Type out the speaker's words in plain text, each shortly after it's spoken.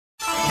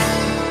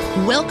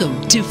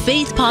Welcome to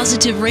Faith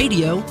Positive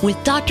Radio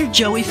with Dr.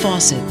 Joey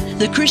Fawcett,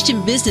 the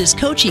Christian business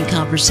coaching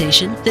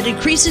conversation that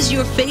increases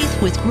your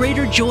faith with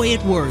greater joy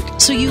at work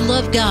so you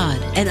love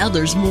God and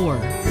others more.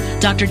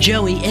 Dr.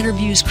 Joey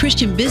interviews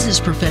Christian business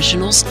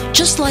professionals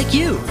just like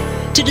you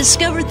to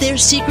discover their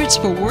secrets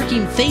for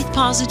working faith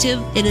positive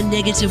in a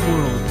negative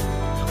world.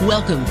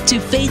 Welcome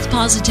to Faith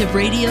Positive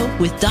Radio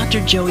with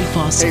Dr. Joey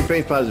Fawcett. Hey,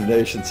 Faith Positive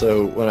Nation.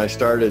 So when I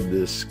started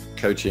this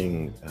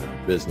coaching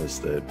business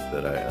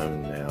that I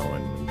own now,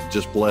 and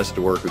just blessed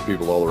to work with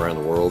people all around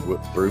the world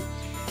through,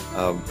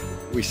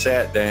 we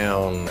sat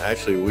down.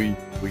 Actually,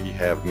 we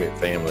have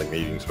family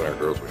meetings when our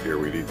girls were here.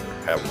 We'd either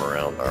have them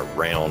around our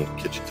round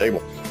kitchen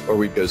table, or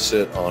we'd go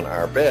sit on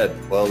our bed.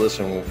 Well, this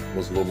one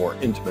was a little more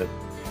intimate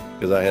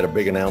because I had a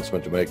big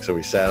announcement to make, so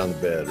we sat on the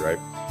bed, right?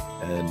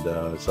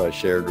 And so I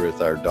shared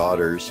with our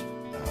daughters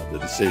the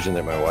decision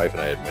that my wife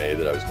and I had made,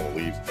 that I was going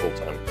to leave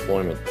full-time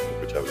employment,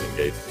 which I was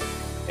engaged,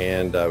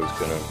 and I was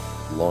going to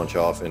launch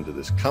off into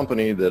this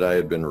company that I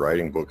had been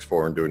writing books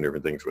for and doing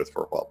different things with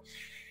for a while.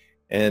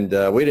 And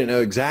we didn't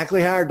know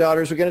exactly how our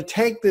daughters were going to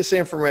take this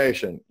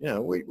information. You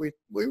know, we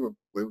were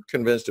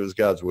convinced it was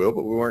God's will,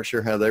 but we weren't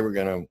sure how they were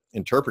going to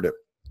interpret it.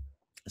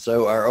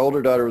 So our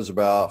older daughter was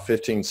about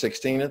 15,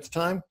 16 at the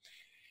time.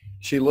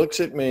 She looks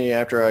at me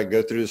after I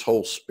go through this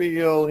whole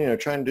spiel, you know,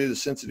 trying to do the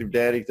sensitive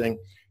daddy thing.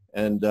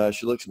 And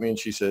she looks at me and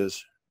she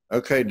says,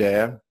 "Okay,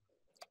 Dad,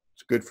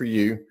 it's good for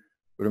you,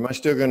 but am I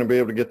still going to be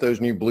able to get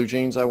those new blue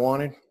jeans I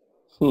wanted?"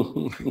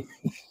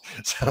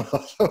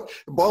 So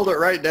boiled it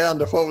right down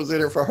to what was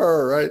in it for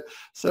her, right?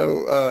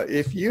 So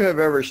if you have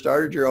ever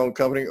started your own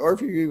company, or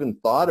if you even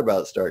thought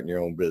about starting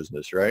your own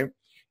business, right,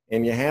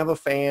 and you have a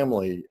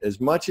family, as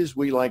much as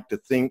we like to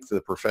think the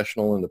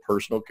professional and the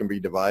personal can be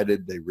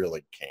divided, they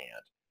really can't.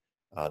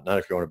 Not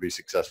if you want to be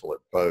successful at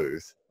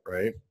both,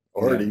 right?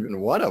 Or at even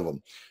one of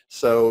them.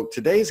 So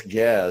today's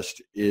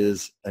guest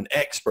is an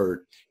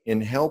expert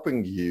in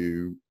helping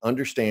you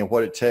understand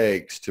what it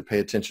takes to pay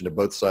attention to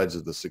both sides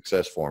of the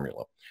success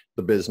formula,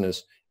 the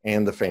business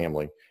and the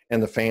family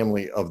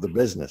of the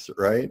business,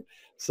 right?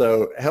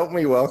 So help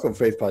me welcome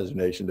Faith Positive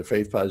Nation to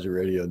Faith Positive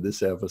Radio in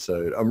this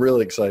episode. I'm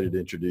really excited to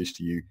introduce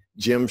to you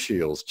Jim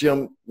Sheils.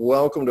 Jim,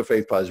 welcome to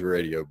Faith Positive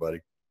Radio, buddy.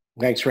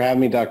 Thanks for having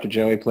me, Dr.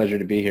 Joey. Pleasure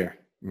to be here.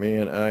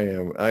 Man,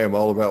 I am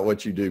all about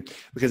what you do,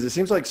 because it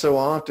seems like so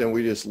often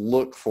we just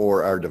look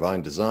for our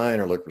divine design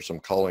or look for some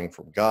calling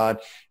from God,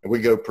 and we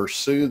go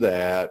pursue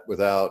that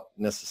without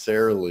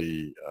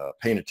necessarily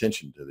paying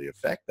attention to the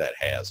effect that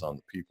has on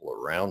the people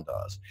around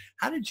us.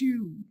 How did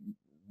you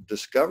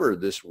discover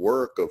this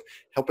work of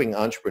helping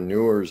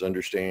entrepreneurs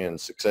understand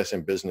success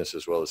in business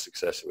as well as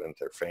success with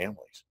their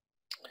families?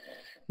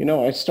 You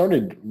know, I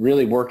started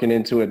really working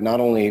into it. Not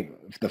only,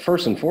 the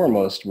first and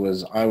foremost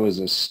was I was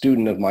a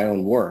student of my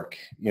own work,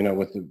 you know,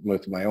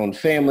 with my own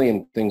family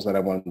and things that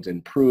I wanted to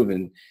improve,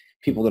 and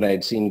people that I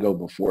had seen go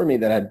before me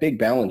that had big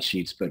balance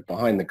sheets, but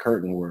behind the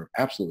curtain were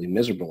absolutely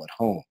miserable at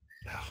home.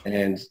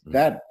 And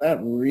that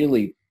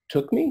really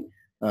took me.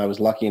 I was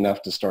lucky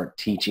enough to start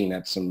teaching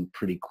at some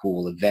pretty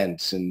cool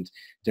events and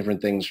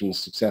different things from the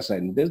success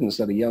side in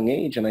business at a young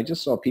age. And I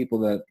just saw people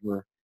that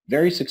were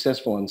very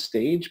successful on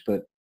stage,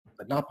 but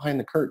not behind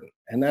the curtain.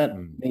 And that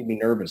made me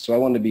nervous. So I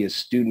wanted to be a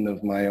student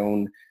of my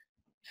own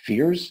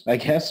fears, I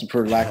guess,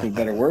 for lack of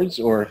better words,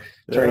 or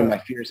turning my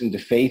fears into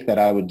faith that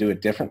I would do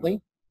it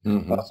differently. So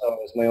it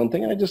was my own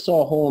thing. And I just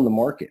saw a hole in the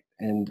market.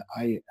 And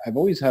I've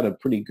always had a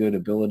pretty good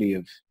ability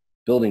of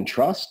building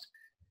trust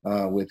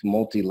with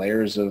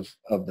multi-layers of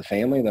the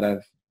family that I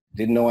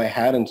didn't know I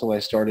had until I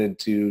started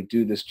to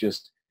do this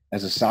just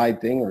as a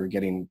side thing, or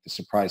getting the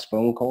surprise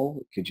phone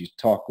call. Could you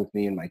talk with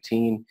me and my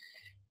team?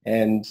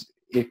 And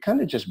it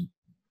kind of just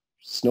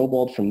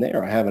snowballed from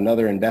there. I have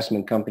another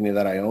investment company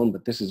that I own,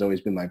 but this has always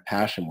been my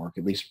passion work,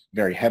 at least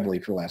very heavily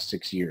for the last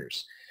 6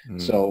 years.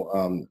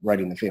 So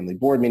writing the family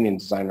board meeting and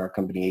designing our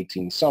company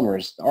 18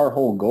 Summers, our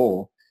whole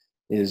goal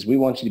is we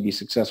want you to be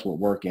successful at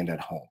work and at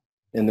home.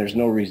 And there's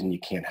no reason you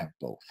can't have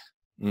both.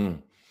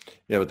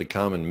 Yeah, but the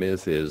common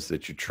myth is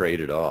that you trade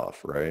it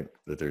off, right?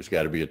 That there's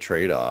got to be a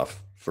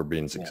trade-off for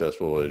being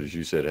successful, as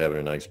you said, having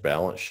a nice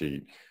balance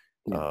sheet.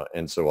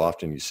 And so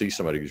often you see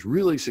somebody who's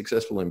really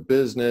successful in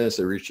business,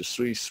 they reach a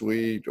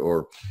C-suite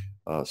or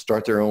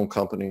start their own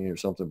company or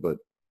something, but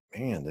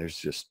man, there's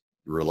just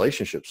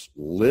relationships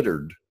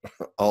littered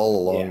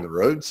all along the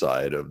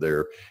roadside of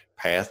their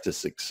path to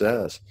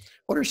success.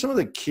 What are some of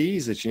the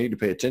keys that you need to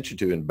pay attention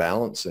to in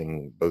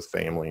balancing both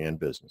family and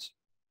business?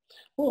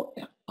 Well,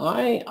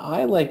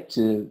 I like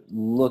to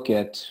look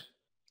at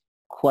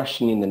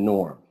questioning the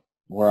norm,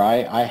 where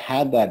I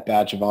had that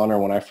badge of honor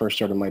when I first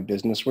started my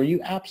business, where you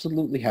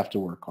absolutely have to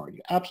work hard.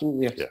 You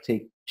absolutely have to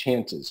take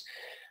chances.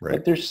 Right.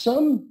 But there's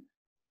some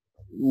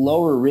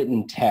lower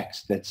written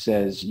text that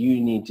says you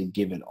need to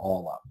give it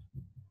all up.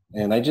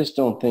 And I just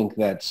don't think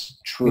that's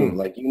true.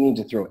 Like, you need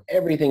to throw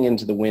everything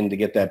into the wind to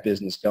get that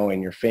business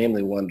going. Your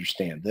family will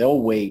understand.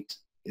 They'll wait.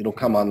 It'll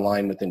come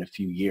online within a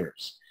few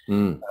years.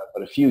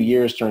 But a few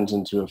years turns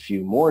into a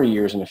few more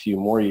years and a few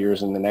more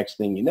years. And the next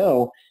thing you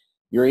know,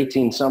 your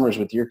 18 summers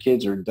with your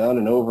kids are done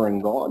and over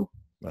and gone.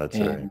 That's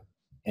right.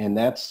 And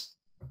that's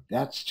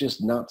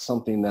just not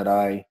something that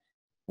I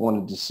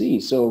wanted to see.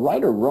 So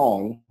right or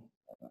wrong,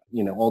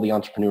 all the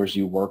entrepreneurs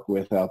you work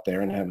with out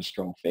there and have a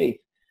strong faith,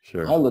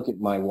 Sure. I look at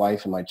my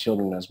wife and my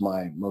children as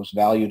my most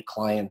valued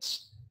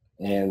clients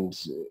and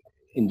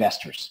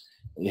investors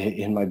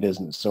in my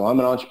business. So I'm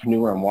an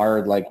entrepreneur. I'm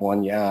wired like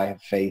one. Yeah, I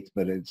have faith,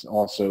 but it's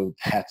also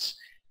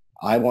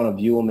I want to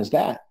view them as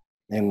that.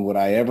 And would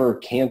I ever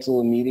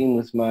cancel a meeting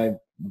with my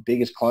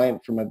biggest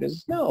client for my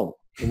business? No,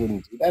 I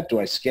wouldn't do that. Do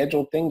I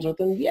schedule things with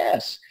them?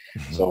 Yes.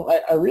 So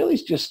I really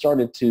just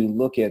started to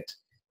look at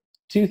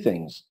two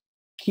things: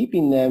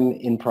 keeping them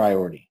in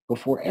priority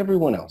before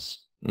everyone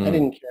else. I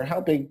didn't care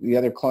how big the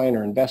other client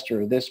or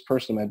investor or this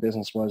person in my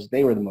business was.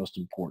 They were the most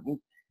important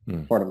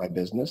part of my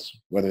business,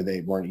 whether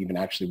they weren't even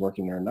actually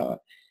working there or not.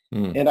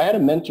 And I had a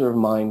mentor of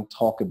mine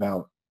talk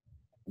about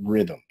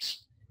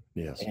rhythms.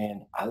 Yes.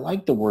 And I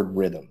like the word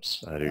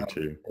rhythms. I do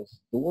too.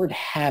 The word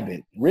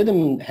habit,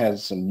 rhythm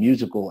has some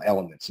musical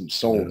elements, some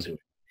soul to it.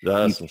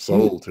 There's some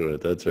soul to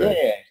it. That's right.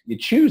 Yeah, you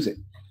choose it.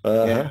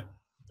 Uh-huh.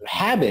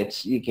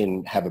 Habits, you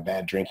can have a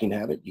bad drinking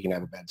habit. You can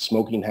have a bad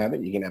smoking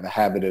habit. You can have a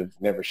habit of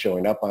never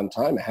showing up on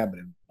time, a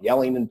habit of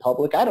yelling in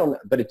public. I don't know,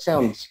 but it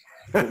sounds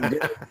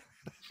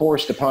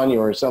forced upon you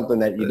or something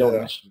that you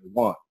don't actually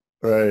want.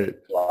 Right.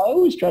 So I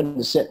always try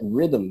to set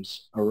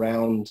rhythms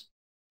around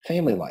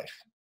family life.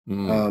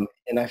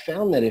 And I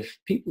found that if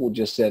people would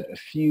just set a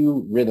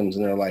few rhythms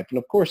in their life, and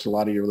of course, a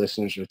lot of your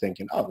listeners are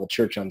thinking, oh, well,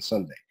 church on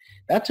Sunday.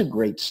 That's a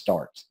great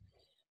start.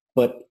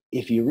 But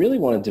if you really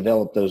want to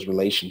develop those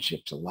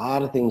relationships, a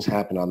lot of things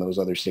happen on those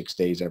other 6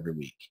 days every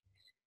week.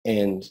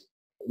 And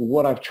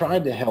what I've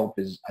tried to help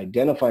is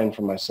identifying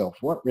for myself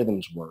what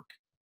rhythms work,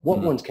 what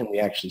ones can we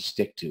actually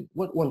stick to,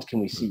 what ones can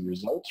we see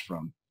results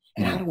from,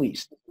 and how do we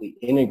simply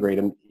integrate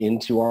them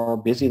into our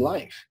busy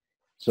life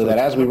so that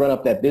as we run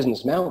up that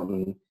business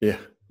mountain,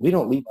 we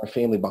don't leave our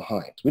family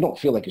behind. We don't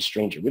feel like a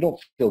stranger. We don't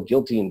feel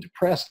guilty and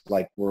depressed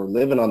like we're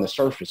living on the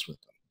surface with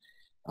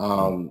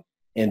them.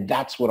 And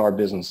that's what our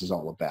business is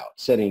all about,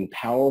 setting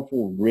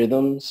powerful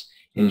rhythms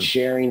and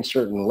sharing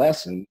certain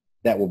lessons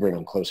that will bring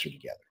them closer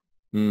together.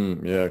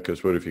 Yeah,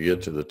 because what if you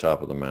get to the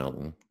top of the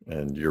mountain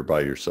and you're by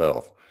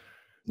yourself?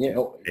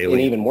 And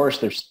even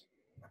worse,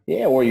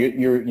 or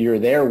you're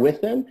there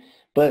with them.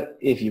 But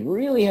if you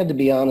really had to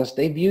be honest,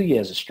 they view you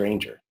as a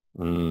stranger.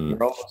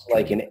 You're almost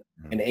like an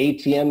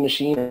ATM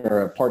machine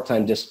or a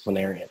part-time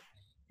disciplinarian.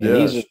 And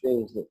these are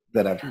things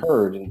that I've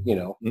heard. And,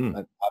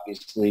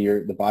 obviously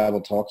the Bible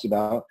talks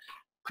about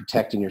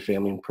protecting your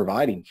family and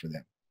providing for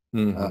them.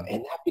 And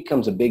that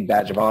becomes a big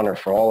badge of honor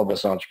for all of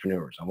us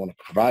entrepreneurs. I want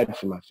to provide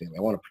for my family.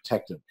 I want to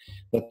protect them.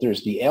 But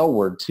there's the L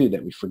word too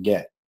that we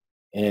forget.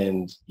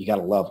 And you got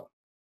to love them.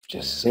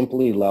 Just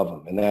simply love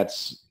them. And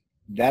that's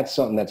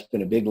something that's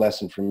been a big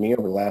lesson for me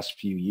over the last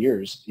few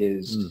years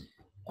is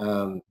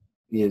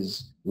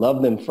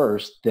love them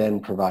first, then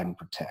provide and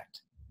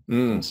protect.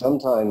 And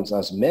sometimes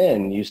us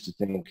men used to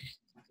think,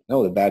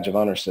 no, the badge of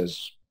honor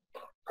says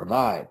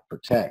provide,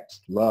 protect,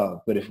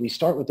 love. But if we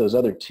start with those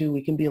other two,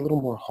 we can be a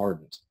little more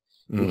hardened.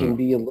 We can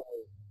be a little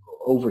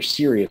over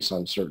serious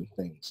on certain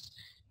things.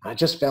 I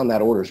just found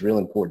that order is real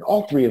important.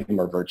 All three of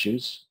them are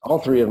virtues. All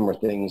three of them are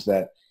things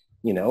that,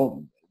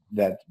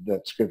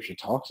 that scripture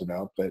talks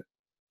about. But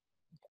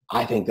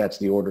I think that's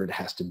the order it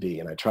has to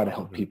be. And I try to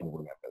help people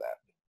remember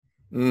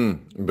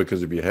that.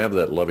 Because if you have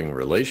that loving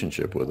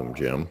relationship with them,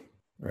 Jim,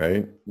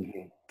 right,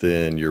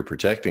 then you're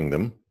protecting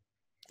them.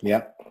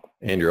 Yeah.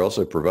 And you're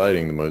also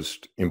providing the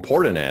most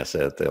important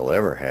asset they'll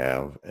ever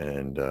have.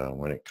 And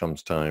when it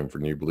comes time for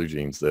new blue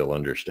jeans, they'll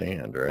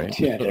understand, right?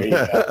 Yeah, there you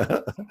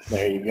go.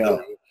 There you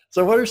go.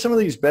 So what are some of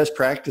these best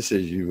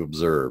practices you've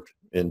observed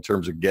in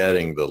terms of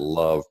getting the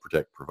love,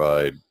 protect,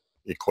 provide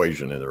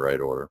equation in the right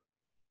order?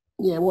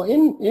 Yeah, well,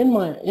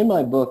 in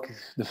my book,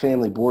 The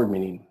Family Board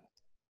Meeting,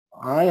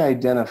 I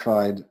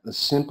identified a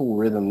simple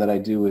rhythm that I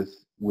do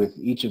with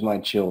each of my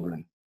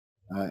children.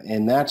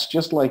 And that's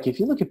just like, if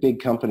you look at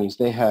big companies,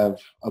 they have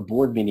a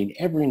board meeting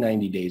every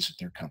 90 days with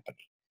their company.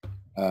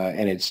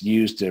 And it's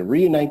used to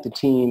reunite the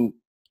team,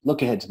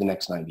 look ahead to the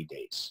next 90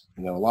 days.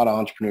 A lot of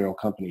entrepreneurial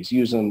companies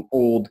use them.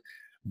 Old,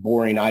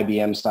 boring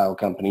IBM style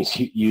companies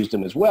used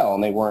them as well,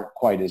 and they weren't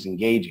quite as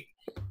engaging.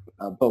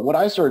 But what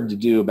I started to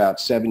do about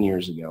 8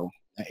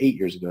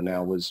 years ago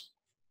now, was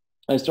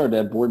I started to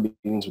have board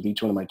meetings with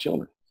each one of my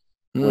children,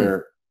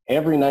 where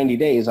every 90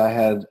 days I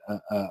had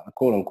a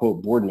quote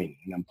unquote board meeting,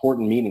 an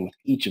important meeting with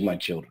each of my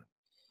children.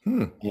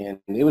 And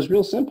it was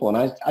real simple.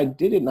 And I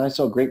did it and I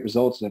saw great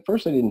results. And at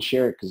first I didn't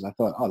share it because I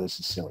thought, oh, this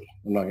is silly.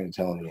 I'm not going to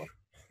tell anyone.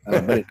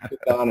 But it took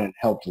on and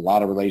helped a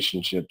lot of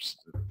relationships,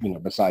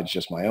 besides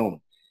just my own.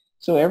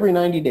 So every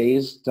 90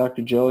 days,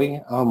 Dr.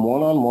 Joey, I'm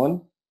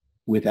one-on-one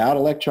without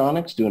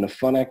electronics, doing a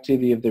fun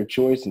activity of their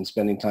choice and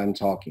spending time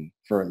talking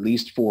for at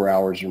least 4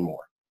 hours or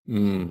more.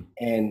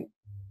 And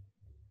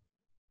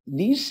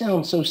these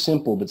sound so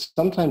simple, but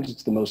sometimes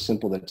it's the most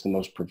simple that's the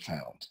most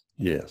profound.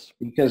 Yes.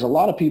 Because a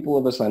lot of people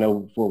of us, I know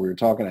before we were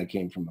talking, I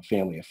came from a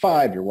family of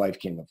 5. Your wife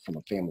came from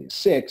a family of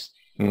 6.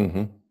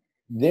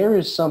 There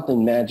is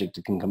something magic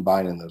that can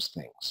combine in those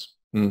things.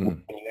 Mm-hmm.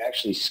 When you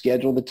actually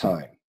schedule the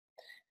time,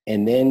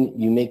 and then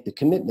you make the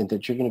commitment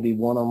that you're going to be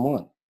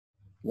one-on-one.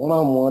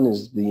 One-on-one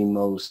is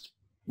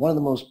one of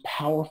the most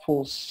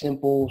powerful,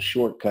 simple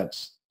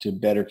shortcuts to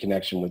better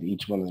connection with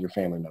each one of your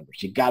family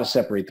members. You got to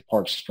separate the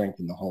parts to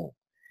strengthen the whole.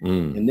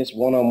 And this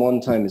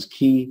one-on-one time is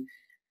key.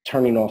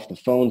 Turning off the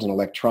phones and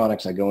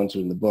electronics, I go into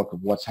in the book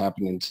of what's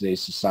happening in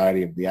today's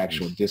society of the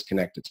actual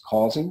disconnect it's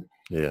causing.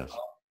 Yes.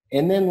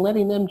 And then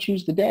letting them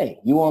choose the day.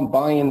 You want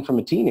buy-in from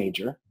a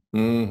teenager,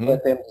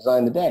 let them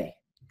design the day.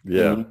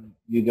 Yeah.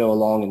 You go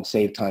along and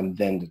save time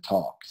then to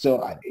talk.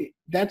 So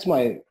that's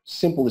my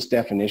simplest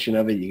definition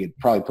of it. You could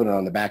probably put it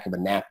on the back of a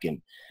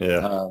napkin.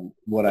 Yeah.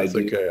 That's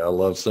okay. I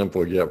love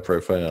simple yet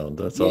profound.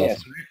 That's awesome.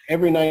 So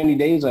every 90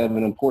 days, I have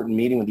an important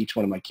meeting with each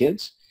one of my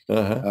kids.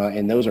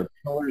 And those are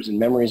pillars and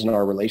memories in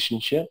our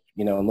relationship.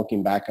 And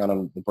looking back on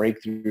them, the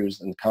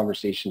breakthroughs and the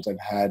conversations I've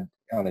had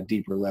on a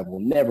deeper level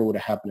never would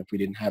have happened if we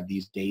didn't have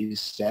these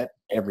days set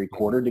every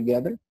quarter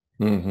together.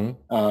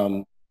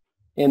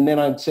 And then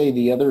I'd say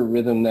the other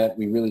rhythm that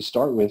we really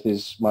start with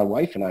is my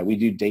wife and I. We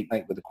do date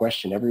night with a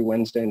question every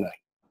Wednesday night.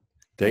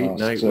 Date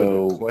night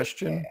with a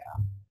question?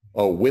 Yeah.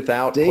 Oh,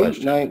 without question?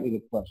 Date night with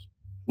a question.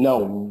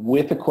 No,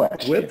 with a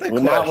question. With a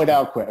question. Not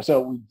without question.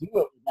 So we do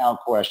it without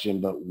question,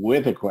 but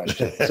with a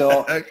question.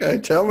 So okay,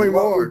 tell me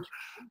more.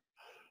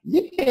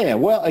 Yeah,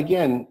 well,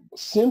 again,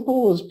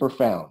 simple is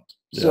profound.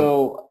 Yeah.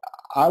 So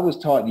I was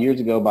taught years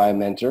ago by a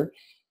mentor,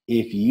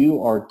 if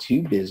you are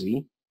too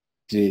busy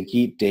to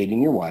keep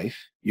dating your wife,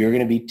 you're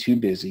going to be too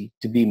busy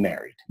to be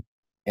married.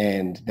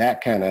 And that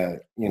kind of,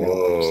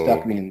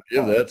 stuck me in the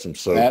Give that some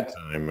soap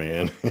time,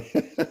 man.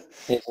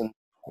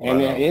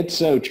 And it's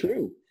so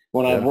true.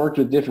 When I've worked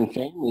with different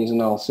families,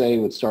 and I'll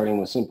say starting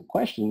with simple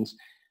questions,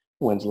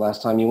 when's the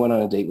last time you went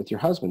on a date with your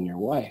husband, your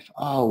wife?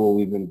 Oh, well,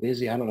 we've been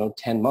busy,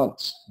 10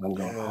 months. And I'm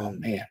going, oh,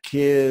 man.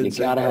 Kids,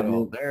 you gotta have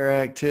all their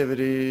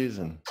activities.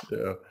 And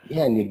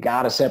and you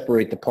got to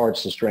separate the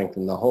parts to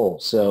strengthen the whole.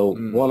 So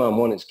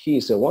one-on-one is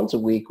key. So once a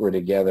week we're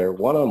together,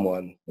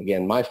 one-on-one.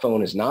 Again, my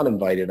phone is not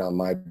invited on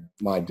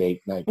my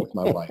date night with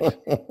my wife.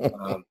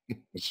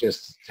 It's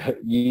just,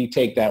 you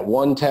take that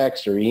one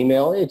text or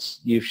email,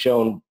 you've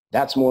shown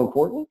that's more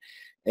important,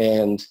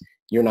 and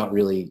you're not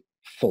really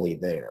fully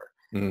there.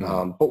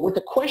 But what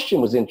the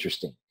question was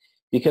interesting,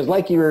 because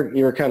like you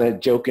were kind of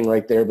joking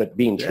right there, but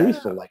being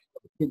truthful, like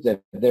kids have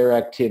their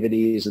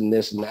activities and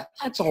this and that,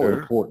 that's all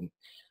important.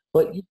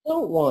 But you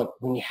don't want,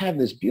 when you have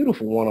this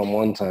beautiful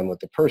one-on-one time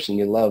with the person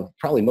you love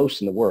probably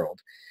most in the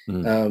world,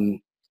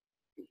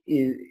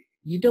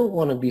 you don't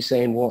want to be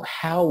saying, well,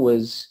 how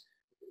was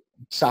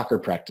soccer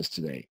practice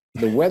today?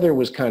 The weather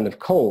was kind of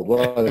cold,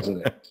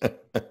 wasn't it?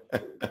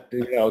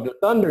 The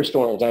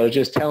thunderstorms I was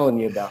just telling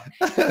you about.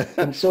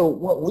 And so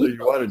what we you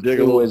want to dig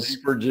a little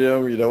deeper,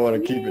 Jim? You don't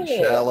want to keep it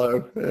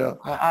shallow? Yeah.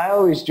 I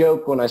always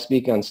joke when I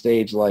speak on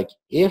stage, like,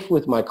 if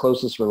with my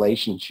closest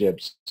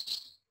relationships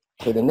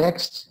for the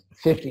next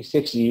 50,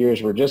 60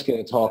 years, we're just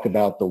going to talk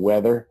about the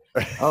weather,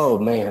 oh,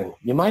 man,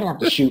 you might have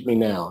to shoot me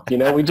now.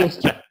 We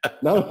just,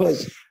 none of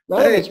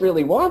us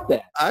really want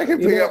that. I can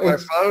pick up my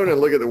phone and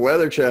look at the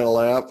Weather Channel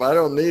app. I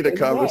don't need a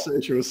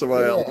conversation with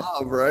somebody I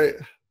love, right?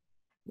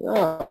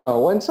 No,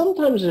 and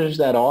sometimes there's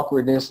that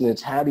awkwardness, and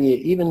it's how do you,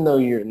 even though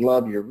you're in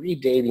love, you're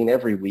redating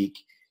every week.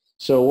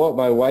 So what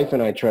my wife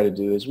and I try to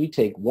do is we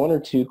take one or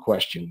two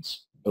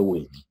questions a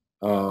week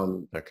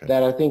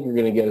that I think are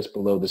going to get us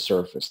below the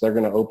surface. They're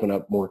going to open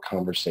up more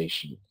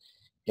conversation.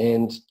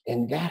 And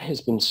that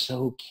has been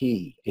so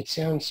key. It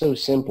sounds so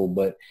simple,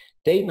 but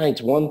date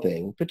night's one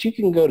thing, but you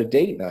can go to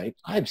date night.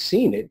 I've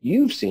seen it.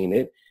 You've seen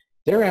it.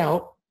 They're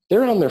out.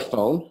 They're on their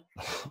phone.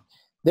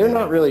 They're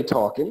not really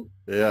talking.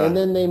 Yeah. And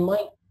then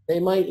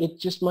it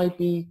just might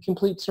be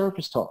complete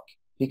surface talk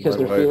because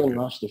they're feeling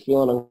rushed. They're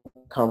feeling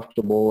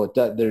uncomfortable.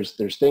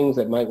 There's things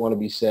that might want to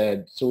be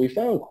said. So we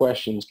found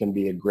questions can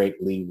be a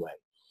great leeway.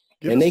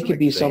 And they could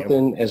be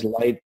something as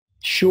light.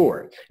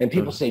 Sure. And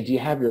people say, do you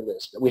have your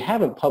list? We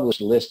haven't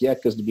published a list yet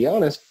because, to be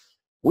honest,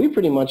 we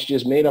pretty much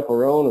just made up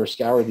our own or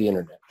scoured the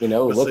internet.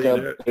 Look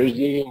up,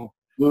 you can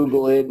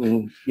Google it,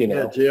 and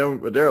Yeah, Jim,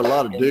 but there are a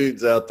lot of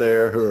dudes out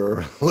there who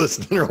are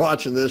listening or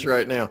watching this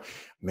right now.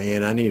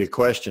 Man, I need a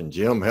question.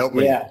 Jim, help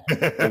me. Yeah.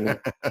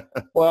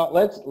 Well,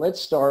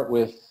 let's start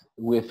with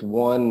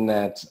one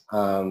that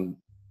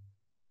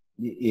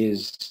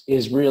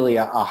is really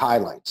a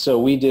highlight. So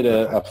we did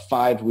a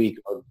 5-week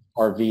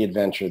RV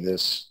adventure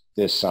this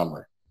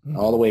summer,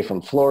 all the way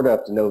from Florida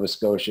up to Nova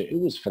Scotia. It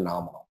was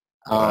phenomenal.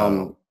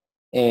 Wow.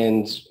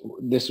 And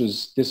this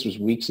was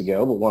weeks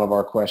ago, but one of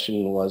our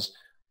questions was,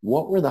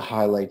 what were the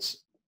highlights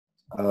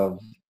of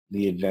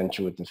the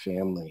adventure with the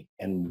family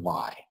and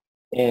why?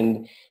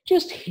 And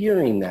just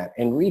hearing that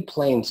and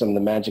replaying some of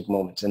the magic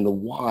moments and the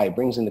why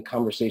brings into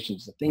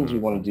conversations the things we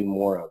want to do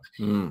more of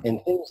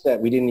and things that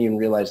we didn't even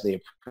realize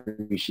they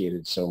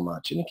appreciated so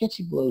much. And it gets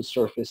you below the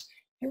surface.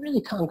 It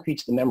really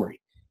concretes the memory,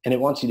 and it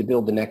wants you to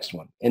build the next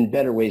one and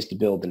better ways to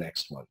build the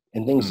next one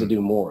and things to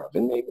do more of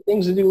and maybe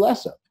things to do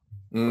less of.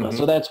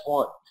 So that's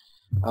one.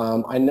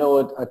 I know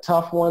a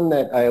tough one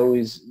that I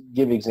always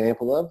give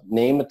example of.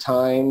 Name a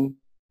time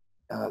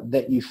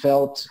that you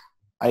felt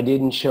I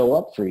didn't show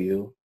up for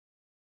you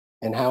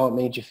and how it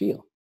made you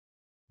feel?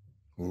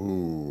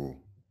 Ooh.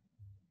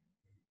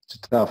 It's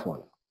a tough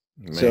one.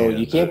 Man, so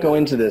you can't go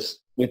into this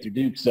with your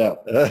dukes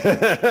up. You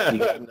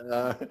got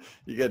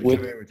to come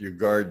in with your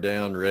guard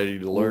down, ready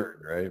to learn,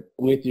 right?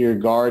 With your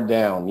guard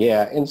down,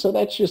 yeah. And so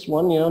that's just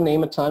one,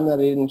 name a time that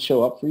I didn't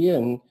show up for you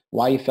and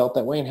why you felt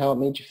that way and how it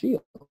made you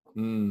feel.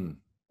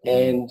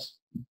 And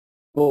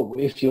well,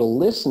 if you'll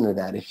listen to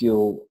that, if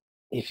you'll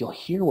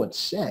hear what's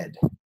said,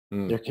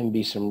 there can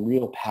be some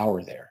real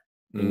power there.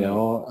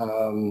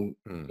 So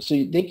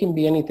they can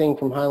be anything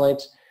from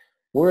highlights.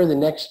 Where are the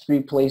next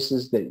 3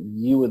 places that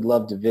you would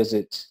love to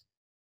visit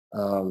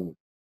on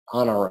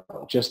our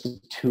own, just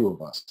the 2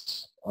 of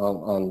us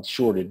on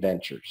short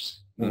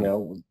adventures?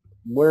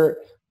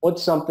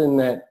 What's something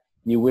that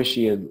you wish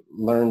you had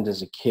learned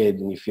as a kid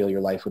and you feel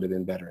your life would have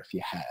been better if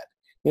you had?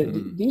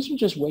 These are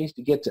just ways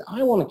to get to,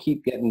 I want to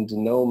keep getting to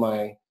know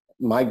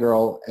my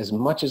girl as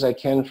much as I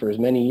can for as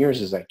many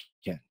years as I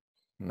can.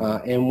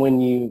 And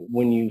when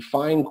you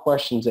find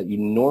questions that you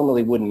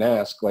normally wouldn't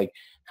ask, like,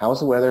 how's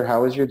the weather?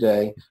 How was your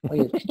day? Oh,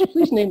 yeah, could you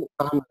please name the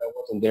time that I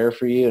wasn't there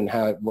for you and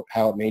how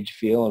it made you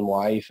feel and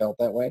why you felt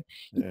that way?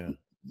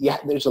 Yeah,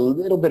 there's a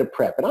little bit of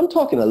prep. And I'm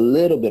talking a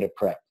little bit of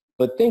prep.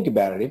 But think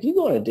about it. If you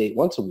go on a date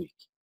once a week,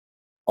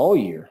 all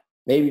year,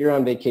 maybe you're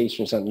on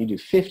vacation or something, you do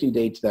 50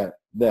 dates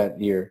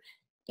that year,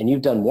 and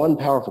you've done one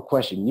powerful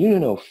question, you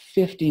know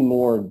 50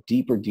 more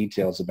deeper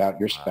details about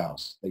your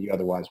spouse that you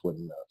otherwise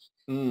wouldn't know.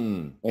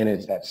 And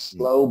it's that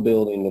slow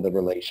building of the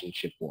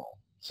relationship wall.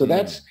 So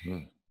that's,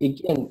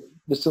 again,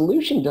 the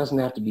solution doesn't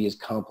have to be as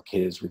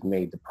complicated as we've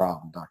made the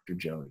problem, Dr.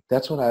 Joey.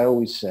 That's what I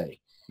always say.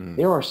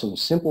 There are some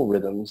simple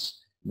rhythms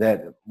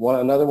that,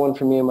 another one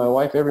for me and my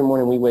wife, every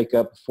morning we wake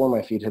up before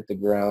my feet hit the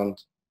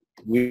ground,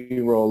 we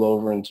roll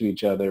over into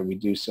each other, we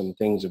do some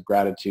things of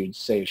gratitude,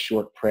 say a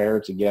short prayer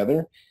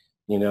together,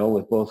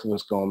 with both of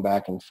us going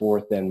back and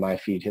forth, then my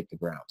feet hit the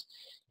ground.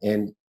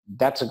 And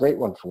that's a great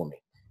one for me.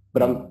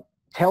 But I'm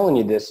telling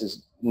you this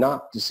is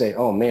not to say,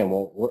 oh man,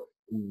 well,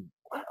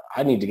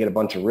 I need to get a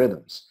bunch of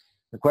rhythms.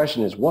 The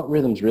question is, what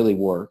rhythms really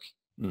work?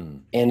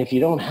 And if you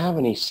don't have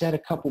any, set a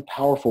couple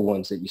powerful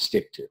ones that you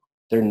stick to.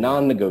 They're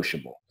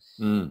non-negotiable.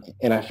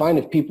 And I find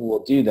if people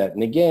will do that,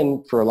 and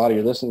again, for a lot of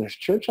your listeners,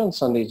 church on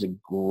Sunday is a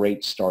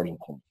great starting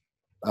point.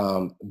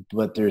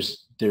 But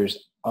there's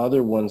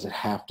other ones that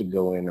have to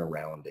go in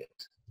around it.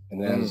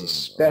 And that is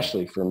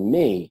especially for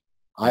me,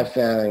 I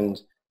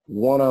found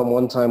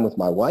one-on-one time with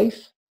my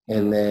wife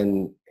and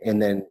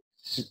then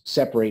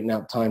separating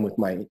out time with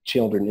my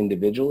children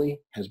individually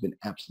has been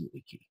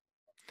absolutely key.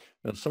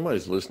 Now,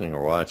 somebody's listening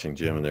or watching,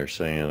 Jim, and they're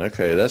saying,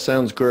 okay, that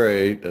sounds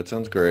great,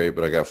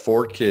 but I got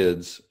 4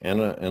 kids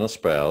and a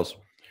spouse.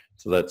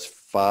 So that's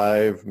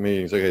 5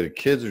 meetings. Okay, the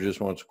kids are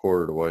just once a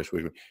quarter, twice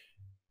weekly.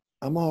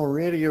 I'm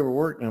already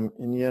overworked,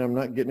 and yet I'm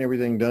not getting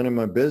everything done in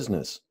my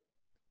business.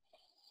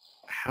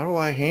 How do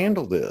I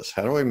handle this?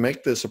 How do I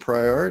make this a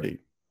priority?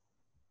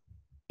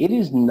 It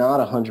is not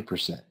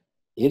 100%.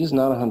 It is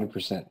not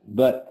 100%,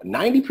 but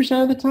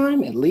 90% of the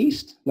time, at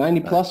least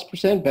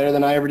 90+%, better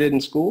than I ever did in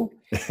school.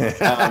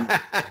 Well,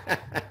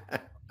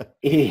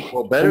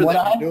 better than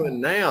you're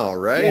doing now,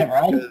 right? Yeah,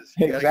 right.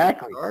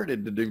 Exactly. You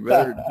started to do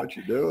better than what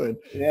you're doing.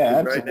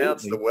 Yeah, right now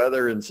it's the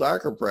weather and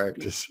soccer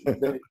practice.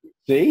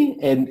 See,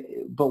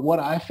 but what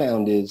I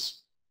found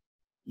is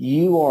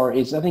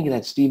I think of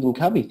that Stephen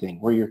Covey thing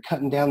where you're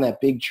cutting down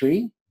that big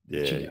tree.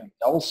 Yeah.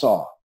 Dull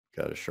saw.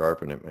 Got to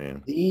sharpen it,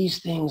 man. These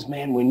things,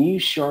 man, when you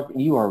sharpen,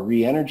 you are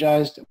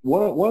re-energized.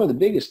 One of the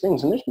biggest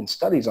things, and there's been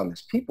studies on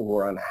this, people who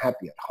are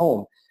unhappy at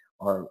home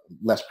are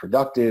less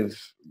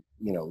productive,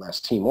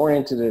 less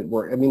team-oriented at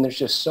work. I mean, there's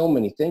just so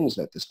many things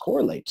that this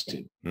correlates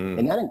to,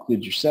 and that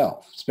includes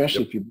yourself,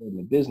 especially if you're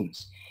building a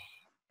business.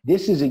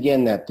 This is,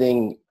 again, that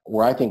thing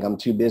where I think I'm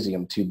too busy.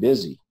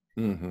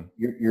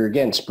 You're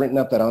again sprinting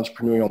up that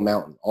entrepreneurial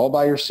mountain all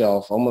by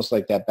yourself, almost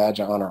like that badge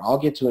of honor. I'll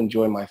get to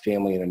enjoy my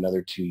family in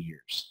another 2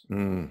 years.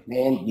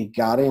 Man, you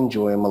got to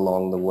enjoy them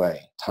along the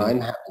way. Time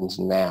happens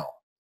now.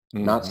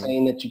 Not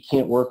saying that you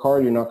can't work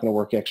hard. You're not going to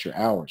work extra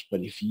hours.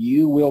 But if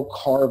you will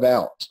carve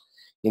out,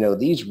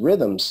 these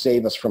rhythms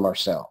save us from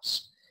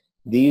ourselves.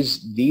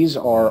 These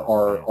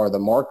are the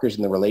markers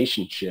in the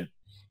relationship.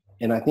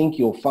 And I think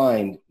you'll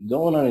find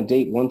going on a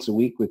date once a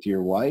week with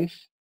your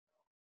wife,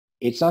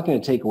 it's not going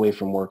to take away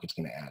from work. It's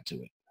going to add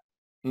to it.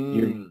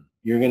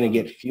 You're going to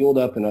get fueled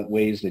up in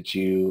ways that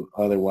you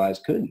otherwise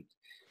couldn't.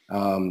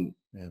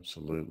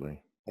 Absolutely.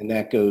 And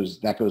that goes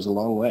a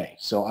long way.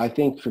 So I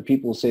think for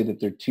people who say that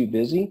they're too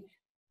busy,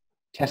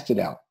 test it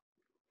out.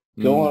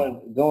 Go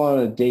on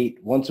a date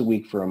once a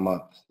week for a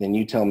month. Then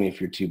you tell me if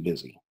you're too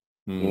busy.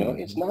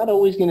 It's not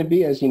always going to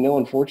be, as you know,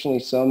 unfortunately,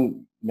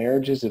 some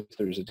marriages, if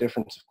there's a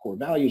difference of core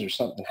values or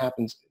something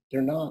happens,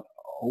 they're not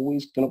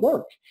always going to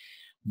work.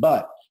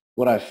 But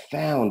what I've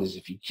found is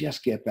if you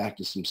just get back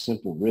to some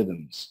simple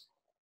rhythms,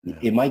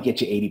 it might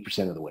get you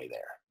 80% of the way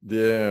there.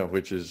 Yeah,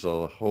 which is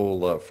a whole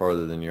lot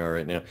farther than you are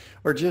right now.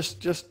 Or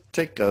just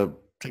take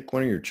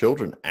one of your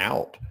children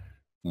out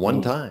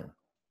one time.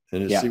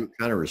 and just see what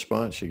kind of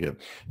response you get.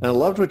 And I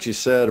loved what you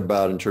said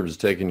about in terms of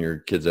taking your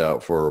kids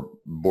out for a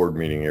board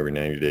meeting every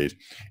 90 days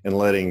and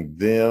letting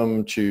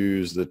them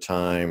choose the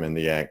time and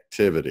the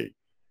activity.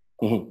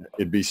 Mm-hmm.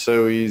 It'd be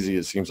so easy,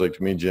 it seems like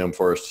to me, Jim,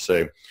 for us to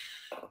say,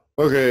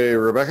 okay,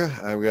 Rebecca,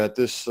 I've got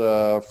this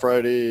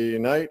Friday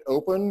night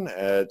open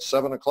at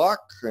 7 o'clock,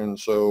 and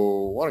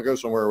so I want to go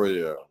somewhere with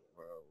you.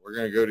 We're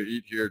going to go to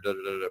eat here,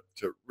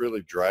 to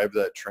really drive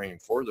that train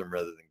for them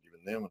rather than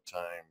giving them a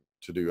time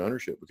to do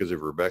ownership. Because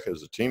if Rebecca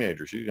is a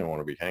teenager, she's going to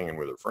want to be hanging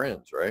with her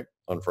friends, right,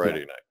 on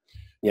Friday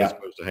night, as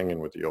opposed to hanging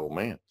with the old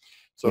man.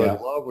 So I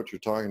love what you're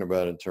talking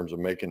about in terms of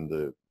making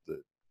the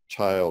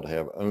child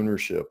have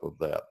ownership of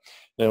that.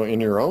 Now, in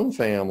your own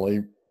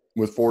family,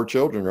 with 4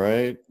 children,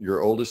 right?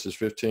 Your oldest is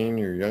 15,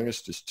 your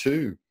youngest is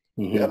 2.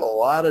 Mm-hmm. You have a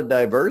lot of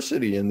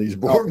diversity in these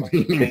board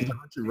meetings,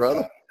 don't you,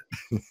 brother?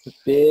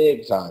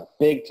 Big time.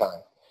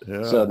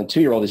 Yeah. So the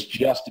 2-year-old is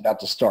just about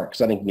to start,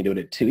 because I think you can do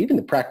it at 2. Even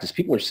the practice,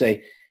 people are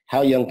saying,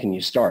 how young can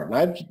you start? And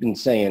I've been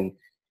saying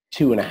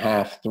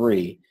 2.5,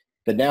 3,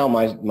 but now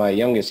my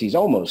youngest, he's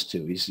almost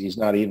 2. He's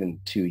not even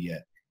 2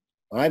 yet.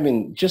 I've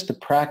been just the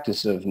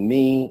practice of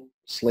me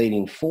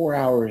slating 4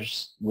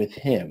 hours with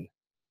him,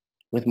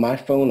 with my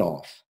phone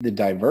off. The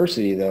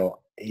diversity, though,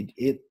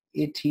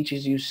 it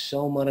teaches you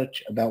so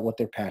much about what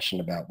they're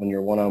passionate about when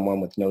you're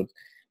one-on-one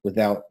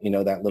without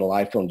that little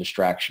iPhone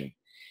distraction.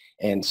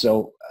 And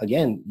so,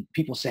 again,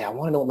 people say, I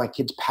want to know what my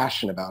kid's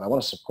passionate about. I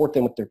want to support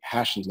them with their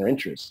passions and their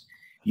interests.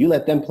 You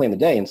let them plan the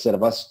day instead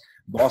of us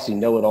bossy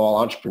know-it-all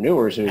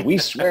entrepreneurs who we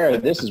swear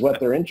this is what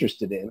they're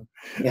interested in.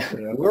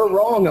 We're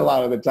wrong a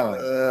lot of the time.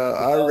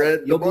 I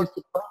read the book.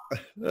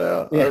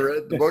 I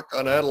read the book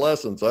on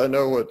adolescence. I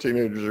know what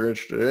teenagers are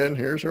interested in.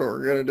 Here's what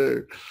we're going to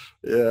do.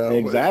 Yeah,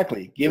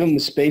 exactly. Give them the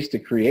space to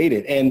create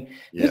it. And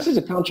this is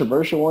a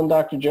controversial one,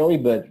 Dr. Joey,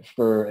 but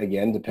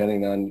again,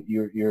 depending on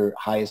your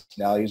highest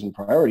values and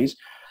priorities,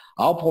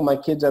 I'll pull my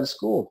kids out of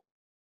school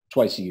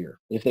twice a year.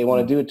 If they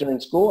want to do it during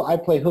school, I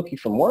play hooky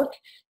from work.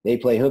 They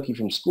play hooky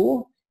from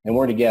school. And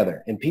we're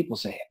together. And people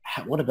say,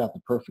 what about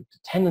the perfect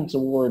attendance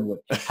award?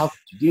 How could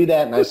you do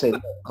that? And I say,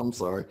 I'm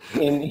sorry.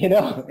 And,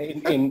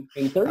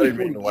 in 30, I didn't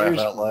mean to laugh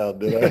out loud,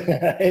 did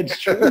I? It's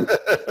true.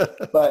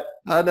 But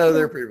I know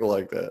there are people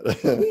like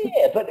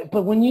that.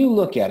 but when you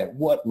look at it,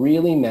 what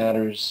really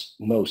matters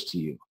most to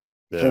you?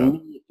 For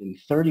me, in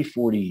 30,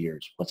 40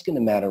 years, what's going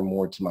to matter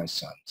more to my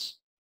sons?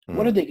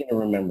 What are they going to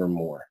remember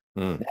more?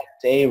 That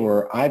day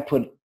where I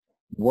put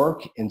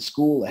work and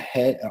school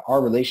ahead,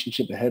 our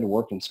relationship ahead of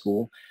work and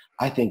school,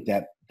 I think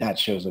that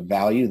shows a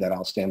value that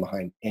I'll stand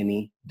behind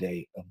any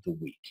day of the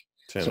week.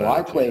 So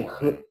I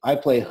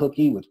play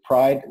hooky with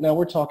pride. Now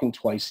we're talking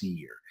twice a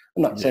year.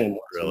 I'm not saying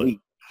once a week,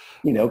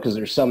 because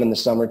there's some in the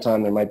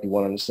summertime. There might be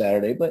one on a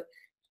Saturday, but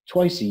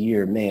twice a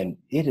year, man,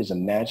 it is a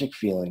magic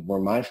feeling where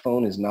my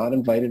phone is not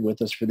invited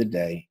with us for the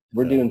day.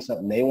 We're doing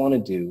something they want to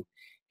do.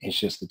 It's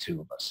just the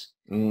 2 of us.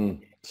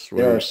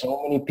 There are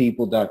so many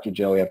people, Dr.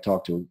 Joey, I've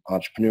talked to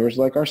entrepreneurs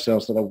like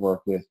ourselves that I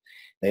work with.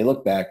 They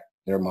look back,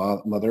 their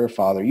mother or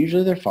father,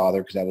 usually their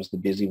father, because that was the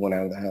busy one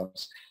out of the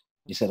house.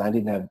 He said, I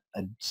didn't have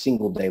a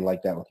single day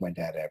like that with my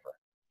dad ever.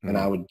 And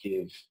I would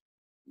give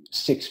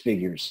 6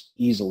 figures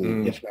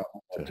easily, if not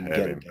more, to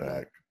get it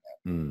back.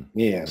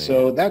 Yeah.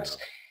 So that's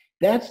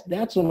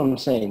what I'm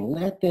saying.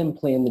 Let them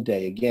plan the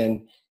day.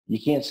 Again, you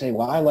can't say,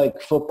 well, I like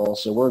football,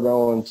 so we're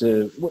going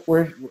to,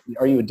 where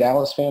are you a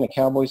Dallas fan, a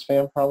Cowboys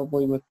fan,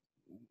 probably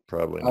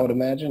Probably not. I would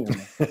imagine.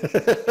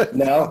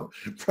 No?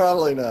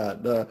 Probably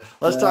not. No.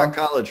 Let's talk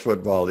college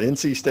football. The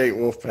NC State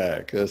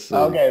Wolfpack.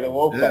 Okay, the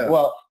Wolfpack. Yeah.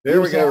 Well,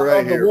 there we go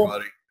right here,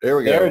 buddy. There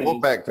we go.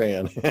 Wolfpack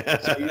fan.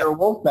 So you're a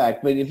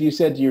Wolfpack, but if you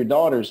said to your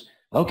daughters,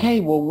 okay,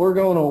 well, we're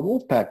going to a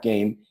Wolfpack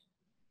game,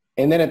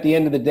 and then at the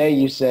end of the day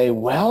you say,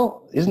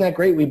 well, isn't that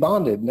great? We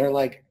bonded. And they're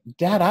like,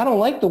 Dad, I don't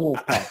like the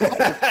Wolfpack.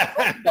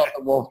 I don't like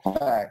the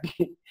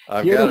Wolfpack.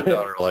 I've got a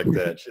daughter like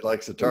that. She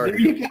likes the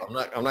Target.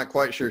 I'm not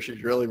quite sure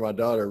she's really my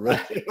daughter,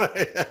 but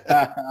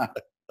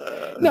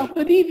no,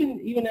 but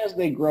even as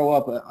they grow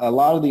up, a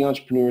lot of the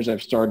entrepreneurs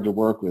I've started to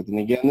work with, and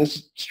again,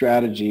 this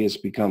strategy has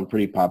become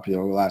pretty popular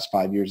over the last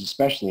 5 years,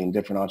 especially in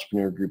different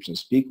entrepreneur groups I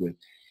speak with.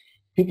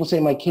 People say,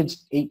 my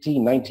kid's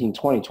 18, 19,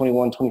 20,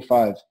 21,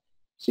 25.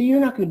 So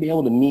you're not going to be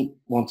able to meet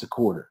once a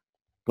quarter.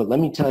 But let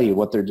me tell you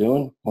what they're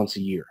doing once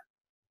a year.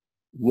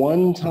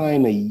 One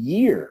time a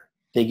year,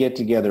 they get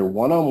together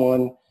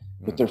one-on-one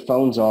with their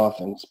phones off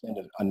and spend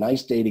a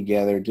nice day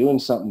together doing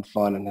something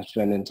fun and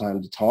spending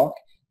time to talk.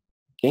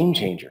 Game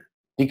changer.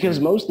 Because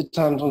most of the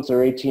times once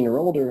they're 18 or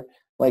older,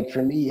 like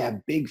for me, you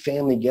have big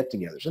family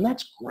get-togethers, and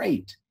that's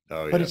great.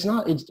 But it's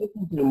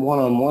different than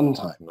one-on-one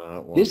time.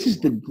 This is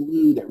the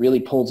glue that really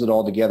pulls it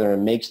all together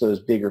and makes those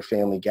bigger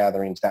family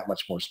gatherings that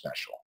much more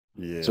special.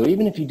 Yeah. So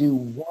even if you do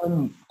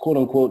one, quote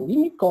unquote,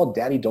 you call it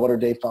Daddy-Daughter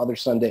Day,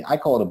 Father-Son Day. I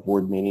call it a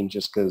board meeting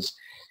just because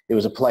it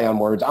was a play on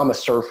words. I'm a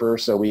surfer,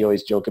 so we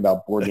always joke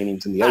about board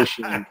meetings in the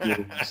ocean.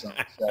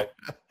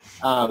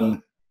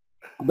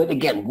 But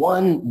again,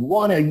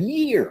 one a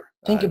year.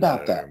 Think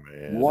about that.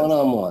 Man.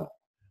 One-on-one.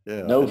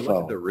 Yeah. No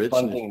phone. The richness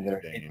fun thing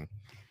there.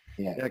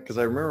 Yeah. Yeah, because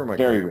I remember my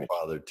Very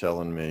grandfather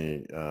telling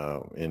me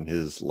in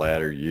his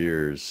latter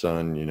years,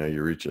 son,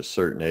 you reach a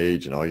certain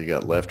age and all you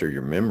got left are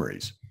your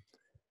memories.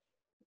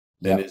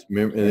 And, Yep.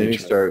 and then he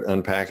started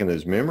unpacking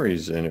those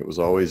memories, and it was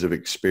always of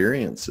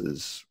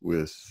experiences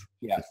with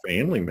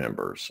family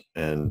members.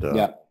 And,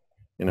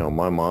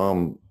 my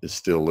mom is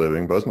still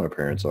living. Both my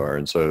parents are.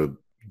 And so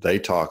they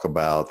talk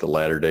about the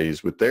latter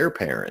days with their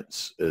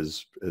parents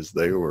as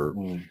they were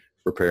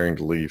preparing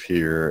to leave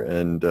here.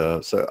 And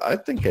so I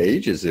think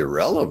age is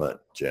irrelevant,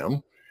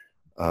 Jim.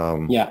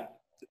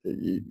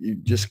 You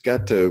just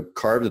got to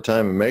carve the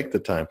time and make the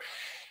time.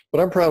 But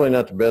I'm probably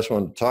not the best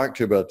one to talk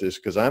to about this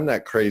because I'm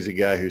that crazy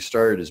guy who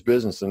started his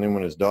business. And then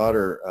when his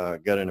daughter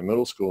got into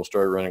middle school,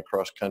 started running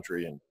cross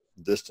country and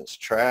distance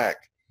track,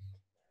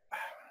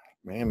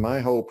 man, my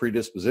whole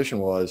predisposition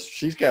was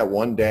she's got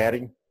one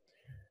daddy.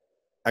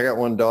 I got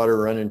one daughter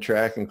running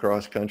track and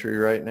cross country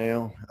right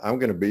now. I'm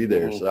going to be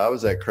there. So I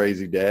was that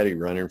crazy daddy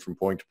running from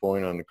point to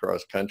point on the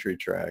cross country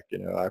track.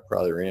 I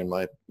probably ran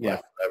my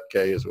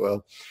 5K as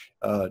well,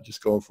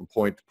 just going from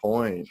point to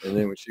point. And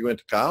then when she went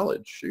to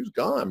college, she was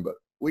gone, but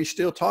we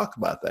still talk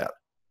about that.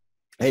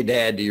 Hey,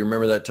 Dad, do you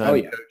remember that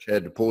time Coach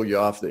had to pull you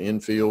off the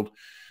infield?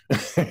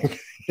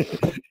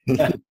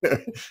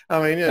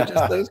 I mean,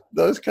 just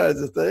those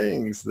kinds of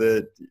things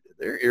that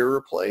they're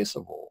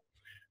irreplaceable.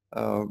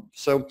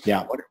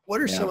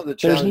 What are some of the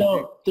challenges?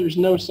 There's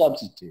no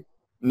substitute.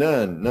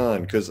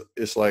 None, because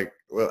it's like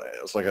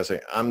I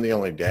say, I'm the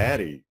only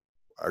daddy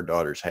our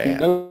daughters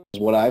have.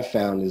 What I've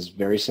found is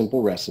very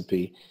simple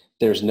recipe.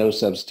 There's no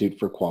substitute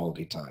for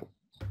quality time.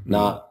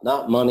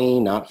 Not money,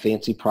 not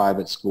fancy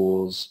private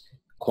schools.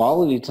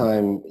 Quality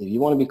time, if you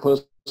want to be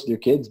close to your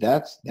kids,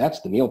 that's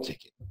the meal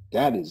ticket.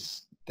 That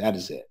is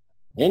it.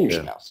 And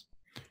your spouse.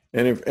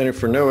 And if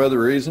for no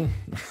other reason,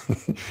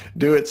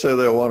 do it so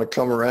they'll want to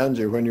come around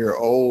you when you're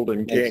old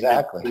and can't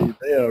get to see them.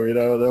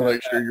 They'll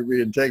make sure you're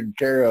being taken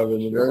care of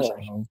in the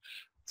nursing home.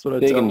 That's what I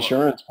tell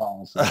insurance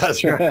policy.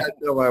 That's right. I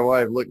tell my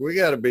wife, look, we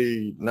got to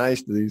be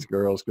nice to these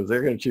girls because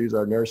they're going to choose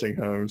our nursing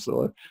home.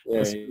 So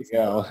there you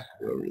go.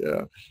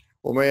 Yeah.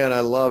 Well, man, I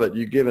love it.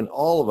 You've given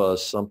all of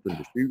us something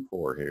to shoot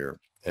for here,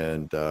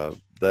 and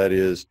that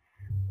is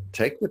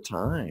take the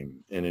time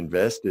and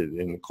invest it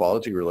in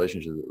quality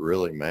relationships that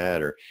really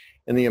matter.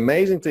 And the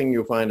amazing thing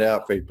you'll find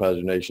out, Faith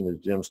Positive Nation, as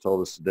Jim's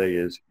told us today,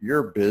 is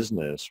your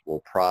business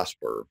will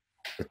prosper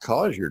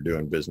because you're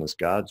doing business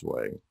God's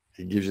way.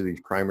 He gives you these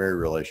primary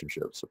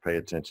relationships, so pay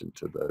attention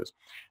to those.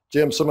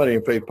 Jim, somebody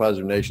in Faith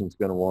Positive Nation is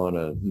going to want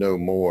to know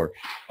more.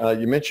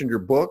 You mentioned your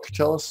book.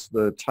 Tell us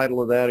the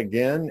title of that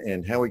again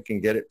and how we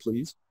can get it,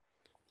 please.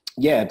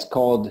 Yeah, it's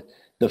called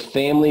The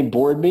Family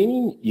Board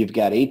Meeting. You've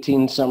got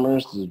 18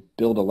 summers to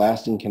build a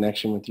lasting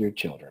connection with your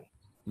children.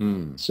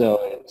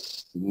 So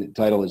the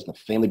title is The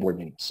Family Board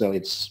Meeting. So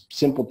it's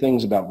simple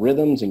things about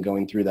rhythms and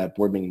going through that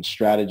board meeting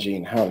strategy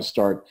and how to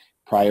start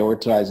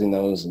prioritizing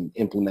those and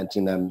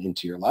implementing them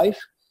into your life.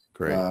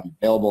 Great.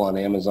 Available on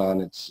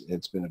Amazon.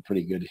 It's been a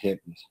pretty good hit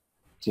and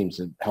seems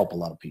to help a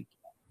lot of people.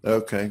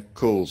 Okay,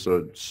 cool. So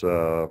it's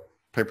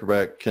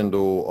paperback,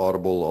 Kindle,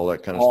 Audible, all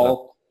that kind of stuff?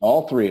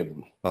 All three of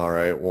them. All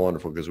right,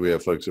 wonderful, because we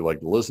have folks who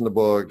like to listen to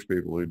books,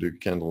 people who do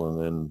Kindle, and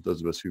then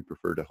those of us who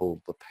prefer to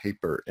hold the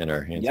paper in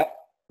our hands. Yep.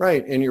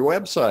 Right, and your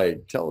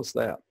website, tell us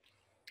that.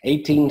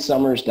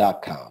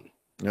 18summers.com.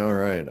 All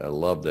right, I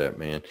love that,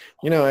 man.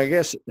 I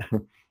guess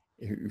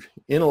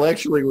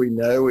intellectually we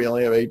know we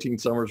only have 18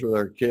 summers with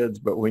our kids,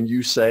 but when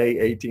you say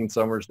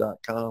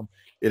 18summers.com,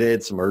 it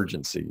adds some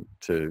urgency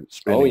to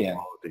spending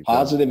quality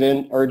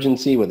positive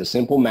urgency with a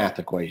simple math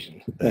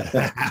equation.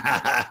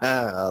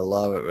 I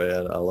love it,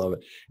 man. I love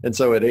it. And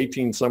so at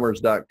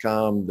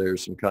 18summers.com,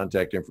 there's some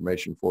contact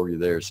information for you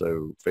there,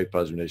 so Faith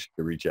Positive Nation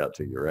can reach out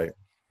to you, right?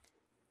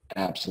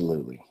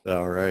 Absolutely.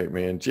 All right,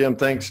 man. Jim,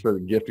 thanks for the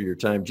gift of your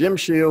time. Jim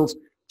Sheils,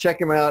 check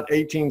him out,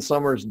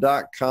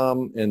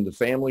 18summers.com, and the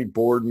family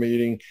board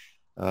meeting.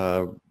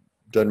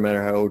 Doesn't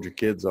matter how old your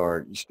kids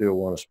are, you still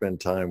want to spend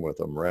time with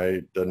them,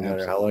 right? Doesn't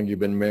matter how long you've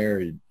been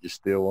married, you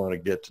still want to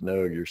get to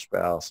know your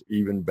spouse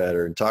even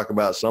better and talk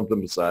about something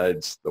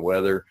besides the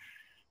weather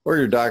or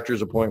your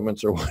doctor's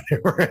appointments or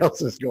whatever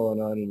else is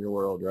going on in your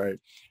world, right?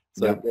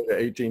 So go to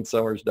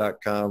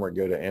 18summers.com or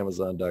go to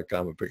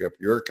amazon.com and pick up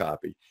your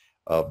copy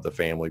of the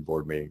family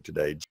board meeting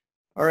today.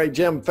 All right,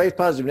 Jim, Faith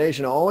Positive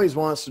Nation always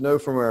wants to know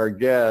from our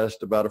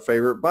guest about a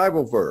favorite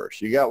Bible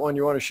verse. You got one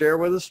you want to share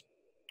with us?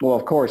 Well,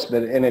 of course,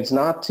 and it's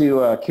not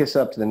to kiss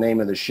up to the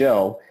name of the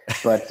show,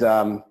 but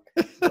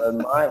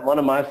one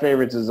of my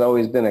favorites has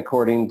always been,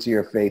 according to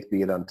your faith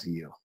be it unto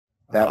you.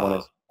 That one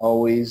has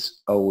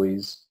always,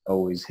 always,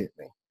 always hit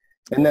me.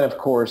 And then, of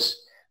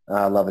course,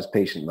 love is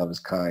patient, love is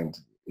kind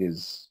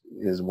is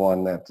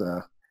one that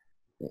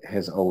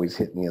has always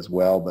hit me as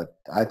well. But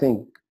I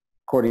think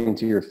according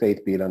to your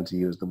faith be it unto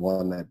you is the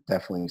one that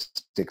definitely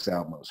sticks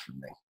out most for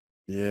me.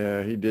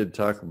 Yeah, he did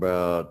talk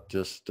about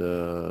just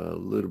a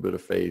little bit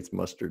of faith,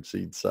 mustard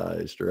seed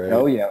sized, right?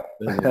 Oh, yeah.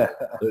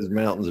 Those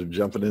mountains are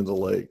jumping into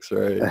lakes,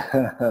 right?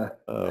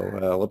 Oh,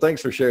 wow. Well,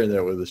 thanks for sharing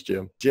that with us,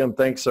 Jim. Jim,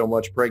 thanks so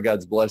much. Pray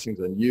God's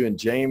blessings on you and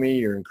Jamie,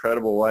 your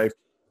incredible wife.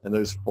 and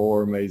those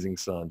 4 amazing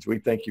sons. We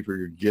thank you for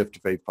your gift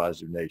to Faith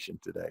Positive Nation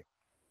today.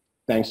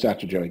 Thanks,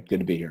 Dr. Joey. Good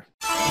to be here.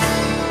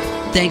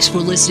 Thanks for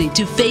listening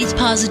to Faith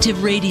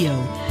Positive Radio,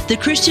 the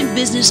Christian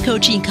business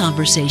coaching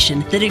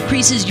conversation that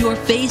increases your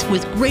faith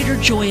with greater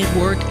joy at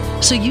work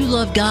so you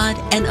love God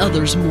and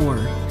others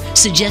more.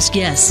 Suggest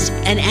guests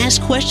and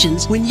ask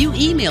questions when you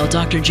email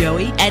Dr.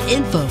 Joey at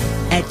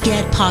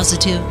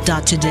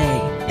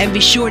info@getpositive.today. And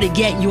be sure to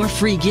get your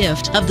free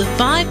gift of the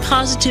 5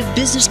 positive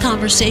business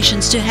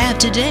conversations to have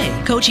today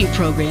coaching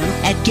program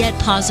at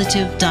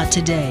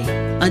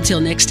getpositive.today.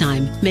 Until next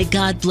time, may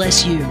God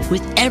bless you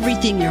with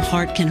everything your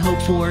heart can hope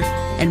for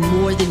and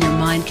more than your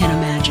mind can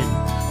imagine.